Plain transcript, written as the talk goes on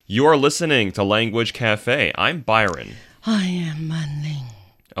You are listening to Language Cafe. I'm Byron. I am Manling.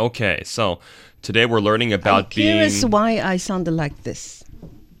 Okay, so today we're learning about I'm curious why I sounded like this.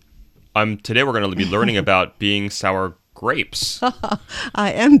 Today we're going to be learning about being sour grapes.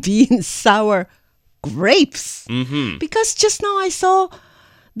 I am being sour grapes. Mm-hmm. Because just now I saw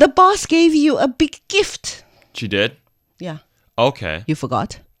the boss gave you a big gift. She did? Yeah. Okay. You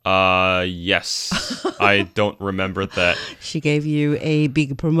forgot? Yes. I don't remember that. She gave you a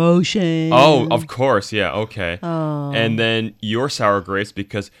big promotion. Oh, of course. Yeah, okay. Oh. And then you're sour grapes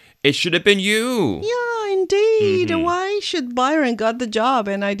because it should have been you. Yeah, indeed. Mm-hmm. Why should Byron got the job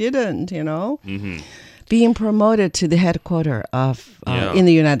and I didn't, Mm-hmm. Being promoted to the headquarters of in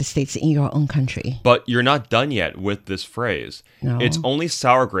the United States, in your own country. But you're not done yet with this phrase. No. It's only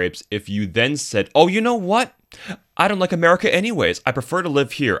sour grapes if you then said, oh, you know what? I don't like America anyways. I prefer to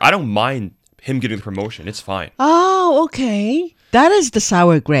live here. I don't mind him getting the promotion. It's fine. Oh, okay. That is the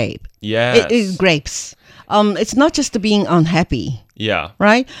sour grape. Yes. Grapes. It's not just being unhappy. Yeah.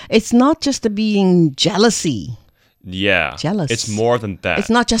 Right? It's not just being jealousy. Yeah. Jealous. It's more than that. It's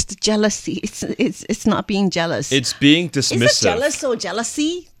not just jealousy. It's not being jealous. It's being dismissive. Is it jealous or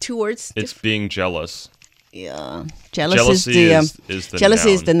jealousy? Two words. It's being jealous. Yeah. Jealousy is the jealousy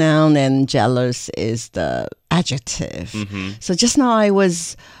noun. is the noun and jealous is the adjective. Mm-hmm. So just now I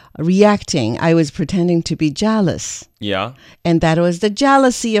was reacting. I was pretending to be jealous. Yeah. And that was the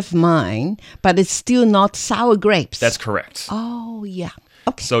jealousy of mine, but it's still not sour grapes. That's correct. Oh, yeah.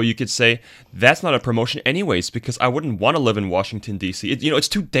 Okay. So you could say, that's not a promotion anyways, because I wouldn't want to live in Washington, D.C. It's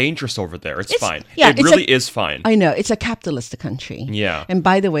too dangerous over there. It's fine. Yeah, it really is fine. I know. It's a capitalist country. Yeah. And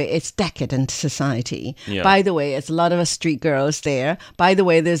by the way, it's decadent society. Yeah. By the way, it's a lot of street girls there. By the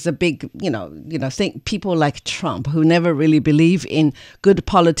way, there's a big, think people like Trump who never really believe in good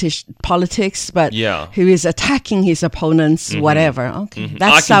politics, but who is attacking his opponents, whatever. Okay. Mm-hmm.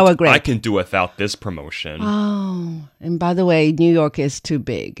 That's sour grape. I can do without this promotion. Oh, and by the way, New York is too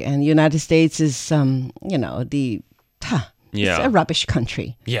big, and United States is, it's a rubbish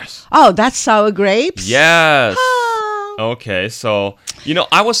country. Yes. Oh, that's sour grapes? Yes. Oh. Okay, so,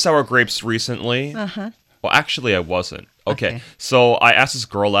 I was sour grapes recently. Uh-huh. Well, actually, I wasn't. Okay, so I asked this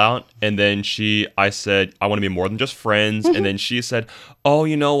girl out, and then I said, I want to be more than just friends. Mm-hmm. And then she said, oh,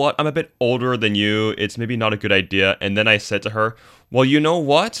 you know what? I'm a bit older than you. It's maybe not a good idea. And then I said to her, well, you know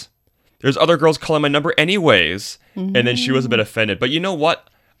what? There's other girls calling my number anyways. Mm-hmm. And then she was a bit offended. But you know what?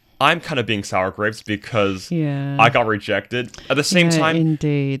 I'm kind of being sour grapes because I got rejected. At the same time,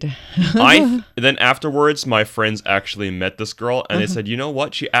 indeed. Then afterwards, my friends actually met this girl and they said, you know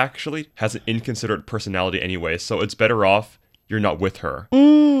what? She actually has an inconsiderate personality anyway, so it's better off you're not with her.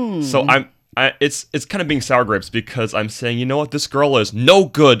 Mm. So it's kind of being sour grapes because I'm saying, you know what? This girl is no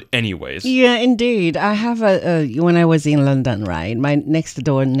good anyways. Yeah, indeed. I have when I was in London, right? My next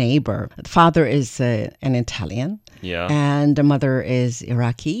door neighbor, the father is an Italian. Yeah. And the mother is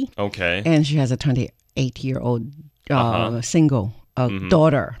Iraqi. Okay. And she has a 28-year-old single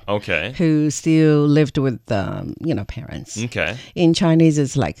daughter. Okay. Who still lived with, parents. Okay. In Chinese,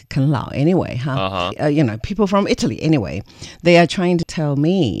 it's like 啃老 anyway, huh? People from Italy anyway. They are trying to tell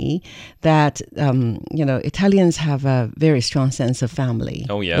me that, Italians have a very strong sense of family.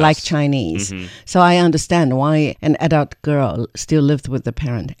 Oh, yes. Like Chinese. Mm-hmm. So I understand why an adult girl still lived with the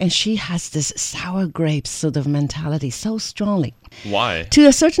parent. And she has this sour grapes sort of mentality so strongly. Why? To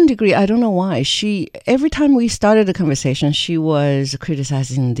a certain degree, I don't know why. Every time we started a conversation, she was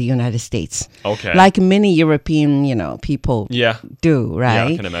criticizing the United States. Okay. Like many European, people do, right? Yeah,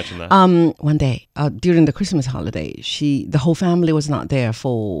 I can imagine that. One day, during the Christmas holiday, the whole family was not there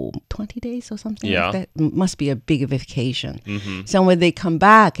for 20 days or something like that. Must be a big vacation. Mm-hmm. So when they come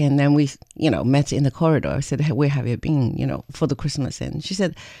back and then we, met in the corridor, I said, hey, where have you been, for the Christmas? And she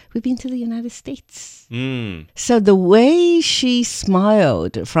said, we've been to the United States. Mm. So the way she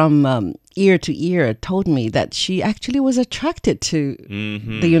smiled from ear to ear told me that she actually was attracted to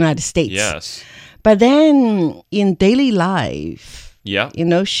the United States. Yes. But then in daily life,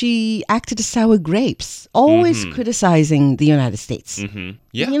 she acted sour grapes, always criticizing the United States. Mm-hmm.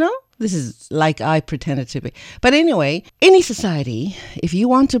 Yeah. This is like I pretended to be. But anyway, any society, if you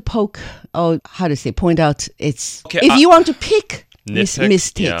want to point out if you want to pick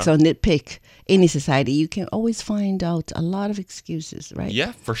mistakes or nitpick any society, you can always find out a lot of excuses, right?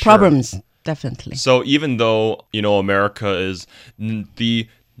 Yeah, for sure. Problems, definitely. So even though, America is the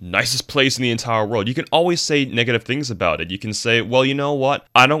nicest place in the entire world, you can always say negative things about it. You can say, well, you know what?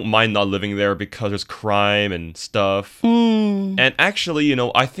 I don't mind not living there because there's crime and stuff. And actually,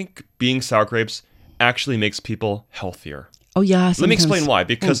 I think being sour grapes actually makes people healthier. Oh, yeah. Let me explain why.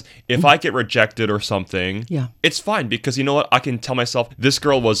 Because if I get rejected or something, yeah, it's fine. Because you know what? I can tell myself, this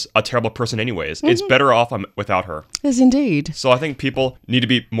girl was a terrible person anyways. It's better off without her. Yes, indeed. So I think people need to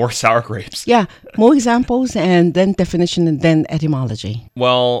be more sour grapes. Yeah, more examples and then definition and then etymology.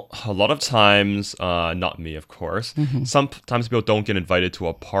 Well, a lot of times, not me, of course, sometimes people don't get invited to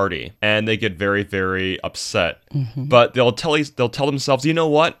a party and they get very, very upset. But they'll tell themselves, you know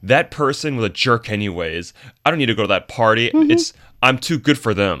what? That person was a jerk anyways. I don't need to go to that party. I'm too good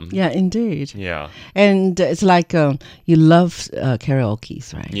for them. Yeah, indeed. Yeah. And it's like you love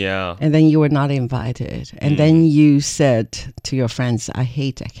karaoke, right? Yeah. And then you were not invited. And then you said to your friends, I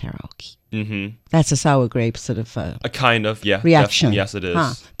hate a karaoke. That's a sour grape sort of a kind of, yeah, reaction. Yes, it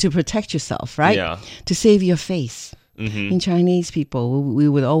is. To protect yourself, right? Yeah. To save your face. In Chinese people, we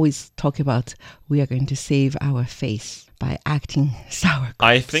would always talk about we are going to save our face by acting sour grapes.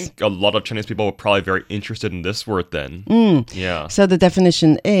 I think a lot of Chinese people were probably very interested in this word then. Yeah. So the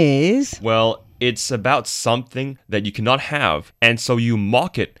definition is? Well, it's about something that you cannot have, and so you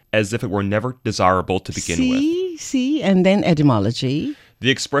mock it as if it were never desirable to begin with. See, and then etymology. The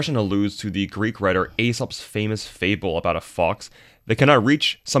expression alludes to the Greek writer Aesop's famous fable about a fox that cannot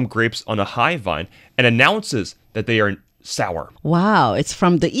reach some grapes on a high vine and announces that they are sour. Wow, it's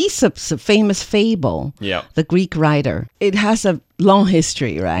from the Aesop's famous fable. Yeah. The Greek writer. It has a long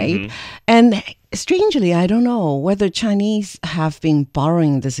history, right? And strangely, I don't know whether Chinese have been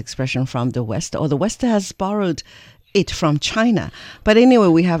borrowing this expression from the West or the West has borrowed it from China. But anyway,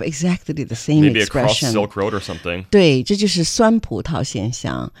 we have exactly the same Maybe expression. across Silk Road or something. 对，这就是酸葡萄现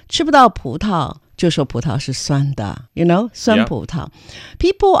象。吃不到葡萄，就说葡萄是酸的。You know, 酸葡萄。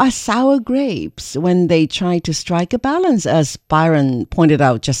People are sour grapes when they try to strike a balance, as Byron pointed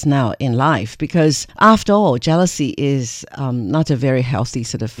out just now in life, because after all, jealousy is not a very healthy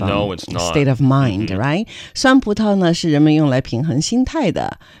sort of no, it's not. State of mind, right? 酸葡萄呢是人们用来平衡心态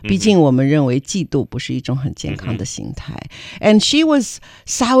的，毕竟我们认为嫉妒不是一种很健康的心态。And she was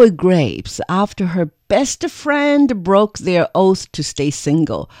sour grapes after her best friend broke their oath to stay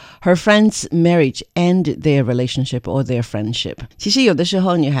single. Her friend's marriage ended their relationship or their friendship. 其实有的时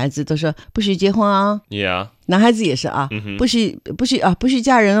候女孩子都说不许结婚啊。Yeah. 男孩子也是啊，不许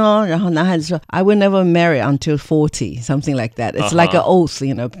嫁人哦。然后男孩子说 I will never marry until 40, something like that. It's like an oath,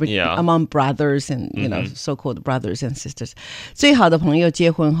 you know, among brothers and, you know, so-called brothers and sisters. 最好的朋友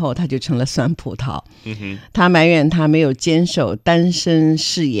结婚后，他就成了酸葡萄。他埋怨他没有坚守单身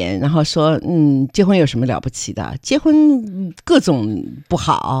誓言，然后说，结婚有什么了不起的？结婚各种不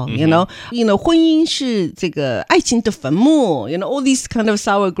好，you know, 婚姻是这个爱情的坟墓，you know, all these kind of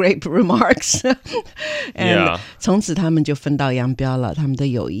sour grape remarks. And 从此他们就分道扬镳了，他们的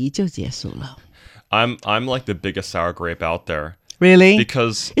友谊就结束了。I'm like the biggest sour grape out there. Really?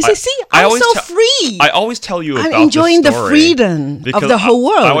 Because I'm so free. I always tell you about I'm enjoying the story the freedom of the whole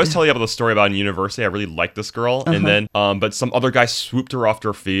world. I always tell you about the story about in university. I really liked this girl, and then but some other guy swooped her off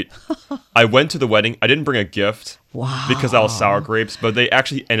her feet. I went to the wedding. I didn't bring a gift. Wow. Because I was sour grapes, but they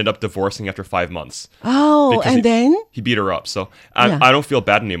actually ended up divorcing after 5 months. Oh, and then? He beat her up, so I don't feel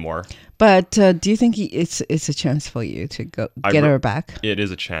bad anymore. But do you think it's a chance for you to go get her back? It is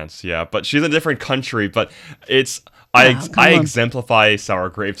a chance, yeah. But she's in a different country, but I exemplify sour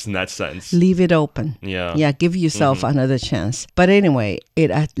grapes in that sense. Leave it open. Yeah. Yeah, give yourself another chance. But anyway,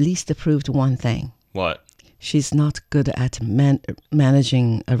 it at least proved one thing. What? She's not good at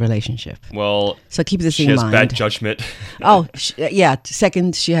managing a relationship. Well, so keep this in mind. She has bad judgment.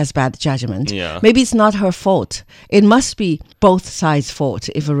 Second, she has bad judgment. Yeah. Maybe it's not her fault. It must be both sides' fault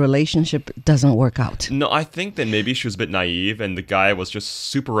if a relationship doesn't work out. No, I think that maybe she was a bit naive and the guy was just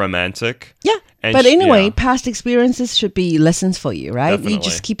super romantic. Yeah. But anyway, past experiences should be lessons for you, right? Definitely. You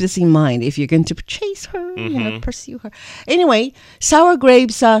just keep this in mind if you're going to chase her, you know, pursue her. Anyway, sour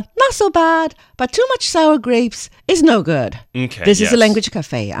grapes are not so bad, but too much sour grapes is no good. Okay, This is a Language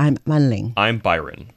Cafe. I'm Manling. I'm Byron.